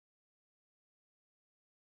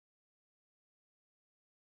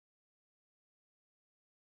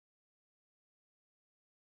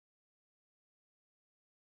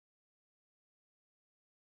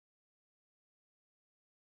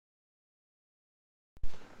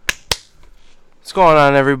What's going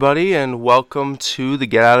on, everybody, and welcome to the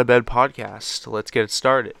Get Out of Bed podcast. Let's get it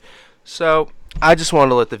started. So, I just wanted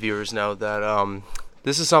to let the viewers know that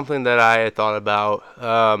this is something that I had thought about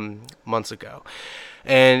months ago.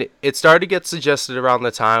 And it started to get suggested around the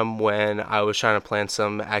time when I was trying to plan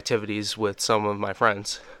some activities with some of my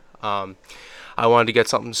friends. I wanted to get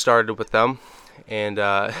something started with them, and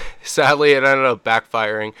sadly, it ended up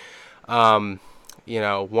backfiring. One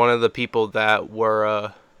of the people that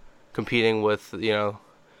were competing with,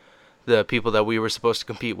 the people that we were supposed to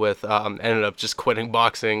compete with, ended up just quitting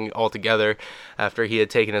boxing altogether after he had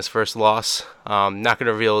taken his first loss. Not going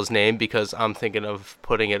to reveal his name because I'm thinking of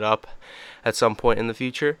putting it up at some point in the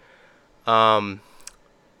future. But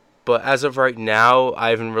as of right now,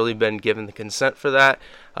 I haven't really been given the consent for that.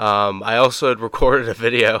 I also had recorded a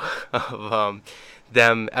video of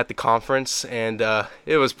them at the conference, and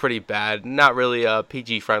it was pretty bad. Not really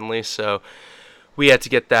PG friendly, so we had to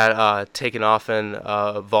get that taken off and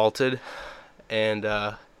vaulted, and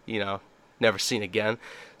never seen again.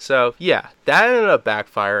 So yeah, that ended up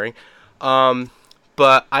backfiring.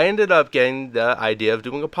 But I ended up getting the idea of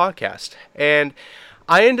doing a podcast, and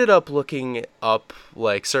I ended up looking up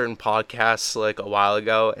like certain podcasts like a while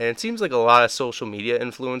ago, and it seems like a lot of social media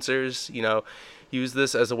influencers, use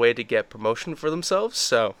this as a way to get promotion for themselves.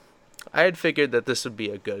 So I had figured that this would be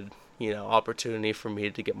a good opportunity for me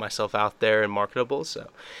to get myself out there and marketable. So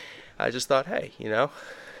I just thought, hey,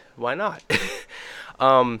 why not?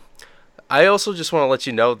 I also just want to let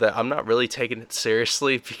you know that I'm not really taking it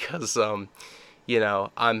seriously because, I'm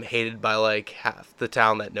hated by like half the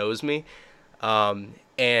town that knows me.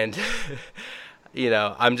 And,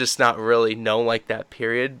 I'm just not really known like that,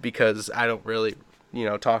 period, because I don't really,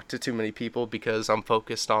 talk to too many people because I'm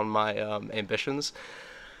focused on my ambitions.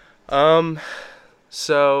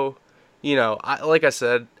 So, like I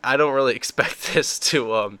said, I don't really expect this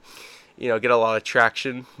to, get a lot of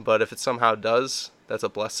traction. But if it somehow does, that's a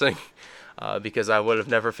blessing, because I would have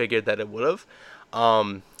never figured that it would have.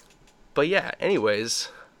 But yeah, anyways,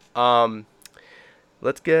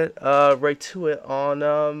 let's get right to it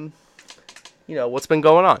on, what's been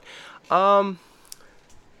going on.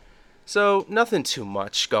 So nothing too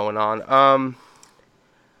much going on.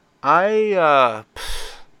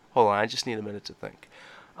 Hold on, I just need a minute to think.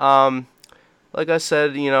 Like I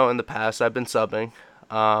said, in the past, I've been subbing.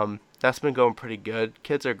 That's been going pretty good.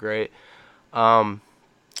 Kids are great.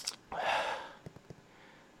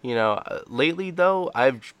 Lately though,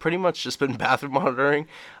 I've pretty much just been bathroom monitoring,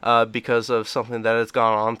 because of something that has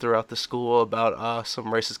gone on throughout the school about some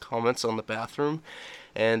racist comments on the bathroom.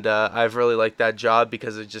 And I've really liked that job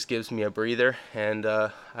because it just gives me a breather, and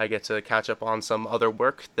I get to catch up on some other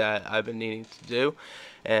work that I've been needing to do.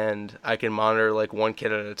 And I can monitor like one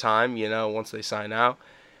kid at a time, once they sign out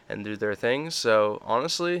and do their things. So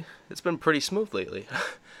honestly, it's been pretty smooth lately.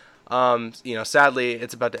 Sadly,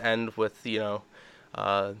 it's about to end with, the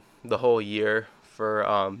whole year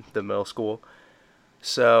for the middle school.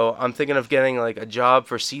 So I'm thinking of getting like a job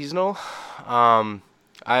for seasonal.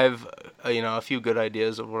 I've a few good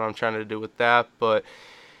ideas of what I'm trying to do with that, but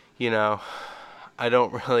I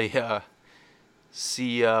don't really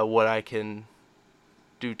see what I can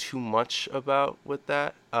do too much about with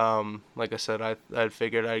that. Like I said, I'd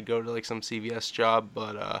figured I'd go to like some CVS job,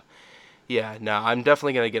 but yeah, no, I'm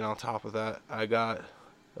definitely gonna get on top of that. I got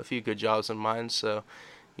a few good jobs in mind, so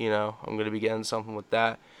I'm gonna be getting something with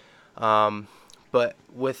that. But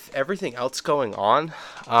with everything else going on,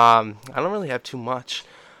 I don't really have too much.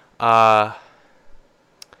 I've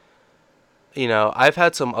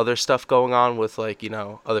had some other stuff going on with like,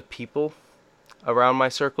 other people around my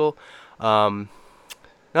circle.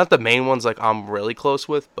 Not the main ones like I'm really close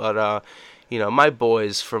with, but, my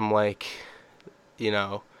boys from like,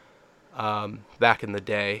 back in the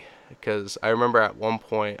day. Because I remember at one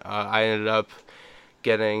point, I ended up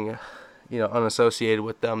getting, unassociated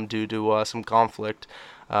with them due to some conflict,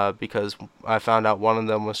 because I found out one of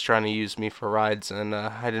them was trying to use me for rides, and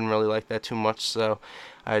I didn't really like that too much, so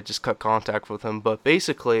I just cut contact with him. But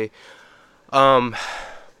basically,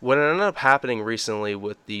 what ended up happening recently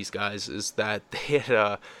with these guys is that they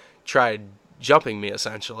had tried jumping me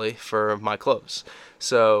essentially for my clothes.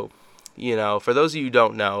 So, for those of you who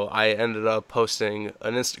don't know, I ended up posting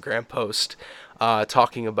an Instagram post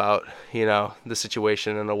talking about, the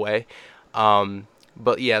situation in a way.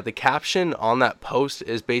 But yeah, the caption on that post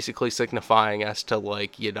is basically signifying as to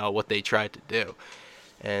like, what they tried to do.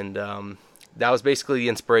 And that was basically the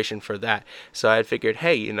inspiration for that. So I had figured,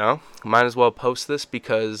 hey, might as well post this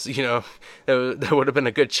because, there would have been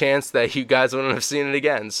a good chance that you guys wouldn't have seen it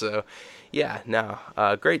again. So yeah, no,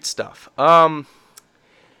 great stuff.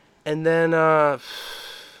 And then,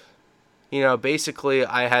 basically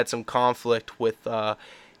I had some conflict with,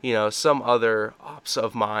 some other ops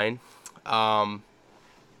of mine. Um,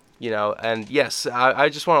 and yes, I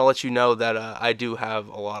just want to let you know that I do have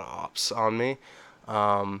a lot of ops on me.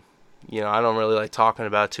 Um, I don't really like talking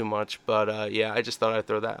about it too much, but yeah, I just thought I'd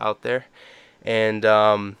throw that out there. And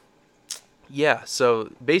yeah,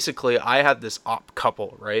 so basically, I have this op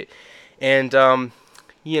couple, right? And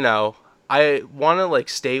you know, I want to like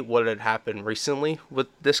state what had happened recently with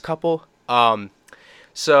this couple.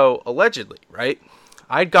 So allegedly, right?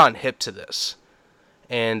 I'd gotten hip to this.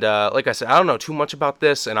 And like I said, I don't know too much about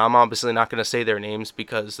this, and I'm obviously not going to say their names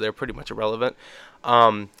because they're pretty much irrelevant.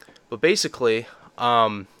 But basically,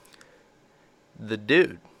 the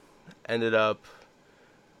dude ended up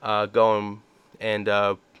going and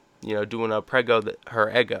doing a prego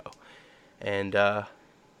her ego, and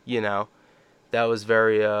you know that was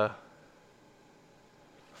very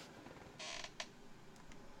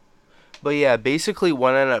But yeah, basically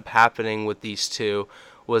what ended up happening with these two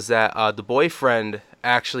was that the boyfriend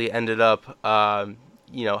actually ended up,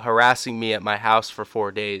 harassing me at my house for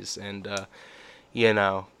 4 days, and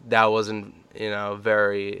that wasn't,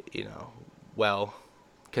 very, well,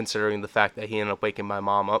 considering the fact that he ended up waking my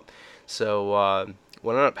mom up. So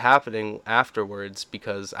what ended up happening afterwards,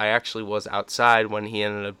 because I actually was outside when he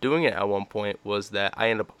ended up doing it at one point, was that I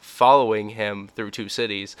ended up following him through 2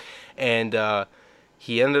 cities, and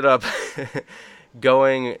he ended up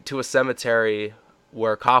going to a cemetery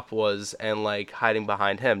where a cop was and like hiding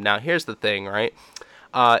behind him. Now here's the thing, right?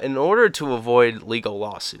 In order to avoid legal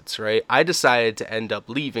lawsuits, right, I decided to end up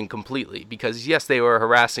leaving completely because yes, they were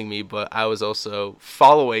harassing me, but I was also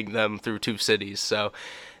following them through 2 cities. So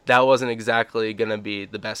that wasn't exactly gonna be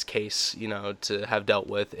the best case, to have dealt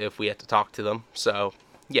with if we had to talk to them. So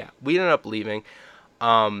yeah, we ended up leaving.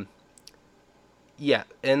 Yeah,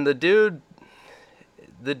 and the dude,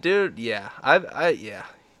 yeah, yeah.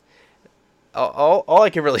 All I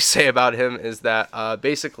can really say about him is that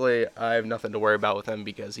basically I have nothing to worry about with him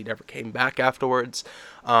because he never came back afterwards,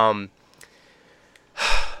 and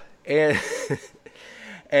and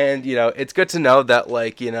it's good to know that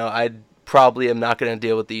I probably am not gonna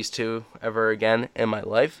deal with these two ever again in my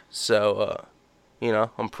life. So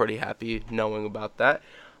I'm pretty happy knowing about that.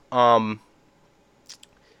 Um,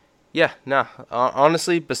 yeah, nah.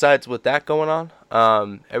 Honestly, besides with that going on,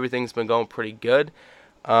 everything's been going pretty good.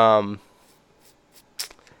 Um,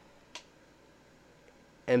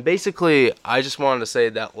 and basically, I just wanted to say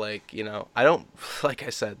that, I don't, like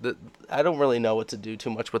I said, I don't really know what to do too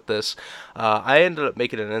much with this. I ended up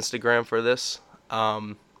making an Instagram for this.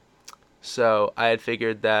 So I had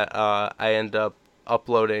figured that I end up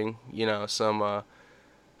uploading, some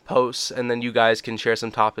posts, and then you guys can share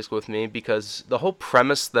some topics with me, because the whole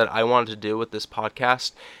premise that I wanted to do with this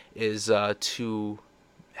podcast is to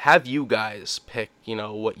have you guys pick,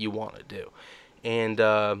 what you want to do, and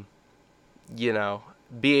you know,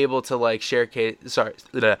 be able to showcase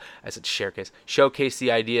the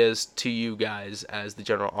ideas to you guys as the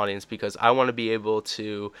general audience, because I want to be able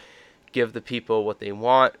to give the people what they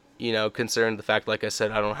want, considering the fact, like I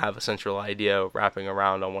said, I don't have a central idea wrapping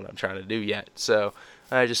around on what I'm trying to do yet. So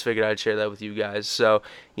I just figured I'd share that with you guys. So,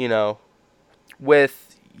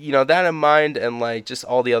 with, that in mind, and just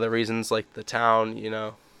all the other reasons, like the town, and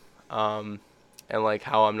how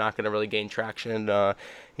I'm not going to really gain traction,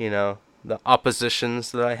 the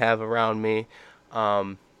oppositions that I have around me,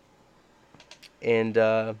 and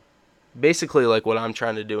basically what I'm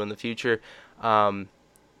trying to do in the future.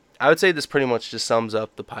 I would say this pretty much just sums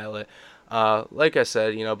up the pilot. Like I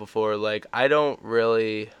said, before, I don't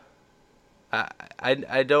really,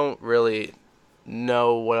 I don't really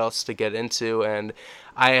know what else to get into, and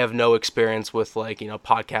I have no experience with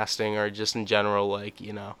podcasting, or just in general,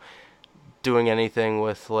 doing anything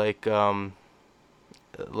with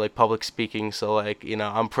public speaking. So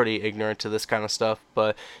I'm pretty ignorant to this kind of stuff,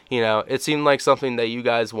 but it seemed like something that you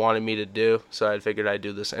guys wanted me to do, so I figured I'd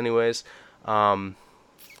do this anyways.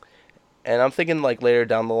 And I'm thinking later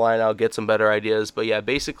down the line I'll get some better ideas, but yeah,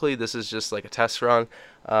 basically this is just a test run.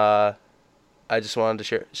 I just wanted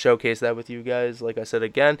to showcase that with you guys, like I said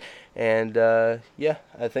again, and yeah,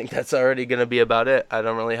 I think that's already going to be about it. I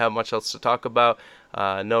don't really have much else to talk about.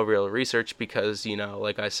 No real research, because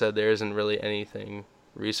like I said, there isn't really anything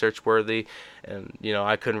research worthy, and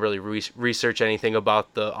I couldn't really research anything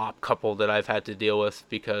about the op couple that I've had to deal with,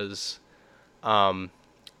 because I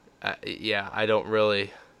don't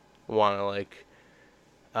really want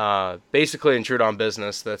to basically intrude on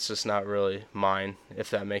business that's just not really mine, if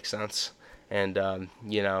that makes sense. And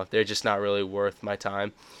they're just not really worth my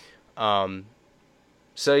time.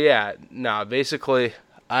 So yeah, basically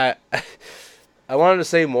I I wanted to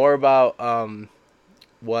say more about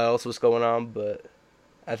what else was going on, but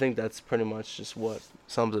I think that's pretty much just what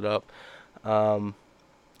sums it up. Um,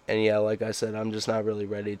 and yeah, like I said, I'm just not really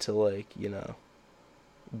ready to like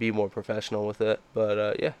be more professional with it.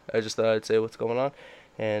 But yeah, I just thought I'd say what's going on,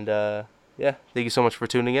 and yeah, thank you so much for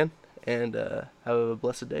tuning in, and have a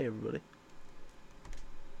blessed day, everybody.